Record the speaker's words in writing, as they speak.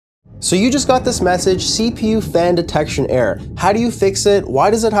So you just got this message, CPU fan detection error. How do you fix it?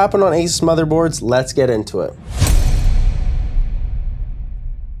 Why does it happen on Asus motherboards? Let's get into it.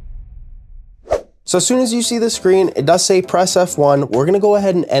 So as soon as you see the screen, it does say press F1. We're gonna go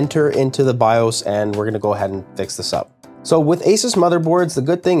ahead and enter into the BIOS and we're gonna go ahead and fix this up. So with Asus motherboards, the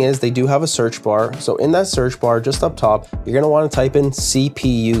good thing is they do have a search bar. So in that search bar, just up top, you're gonna wanna type in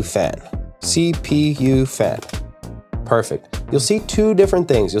CPU fan. CPU fan. Perfect. You'll see two different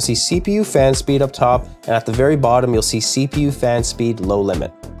things. You'll see CPU fan speed up top, and at the very bottom, you'll see CPU fan speed low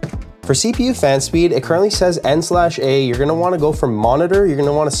limit. For CPU fan speed, it currently says N/A. You're gonna wanna go from monitor, you're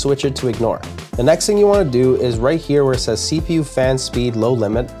gonna wanna switch it to ignore. The next thing you wanna do is right here where it says CPU fan speed low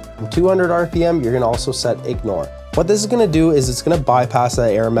limit, from 200 RPM, you're gonna also set ignore. What this is gonna do is it's gonna bypass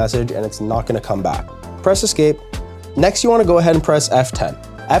that error message and it's not gonna come back. Press escape. Next, you wanna go ahead and press F10.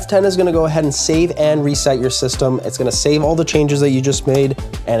 F10 is gonna go ahead and save and reset your system. It's gonna save all the changes that you just made.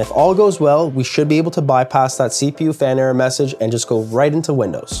 And if all goes well, we should be able to bypass that CPU fan error message and just go right into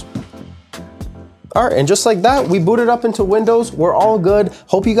Windows. All right, and just like that, we booted up into Windows. We're all good.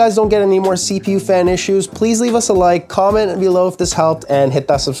 Hope you guys don't get any more CPU fan issues. Please leave us a like, comment below if this helped, and hit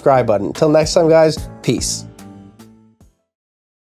that subscribe button. Until next time, guys, peace.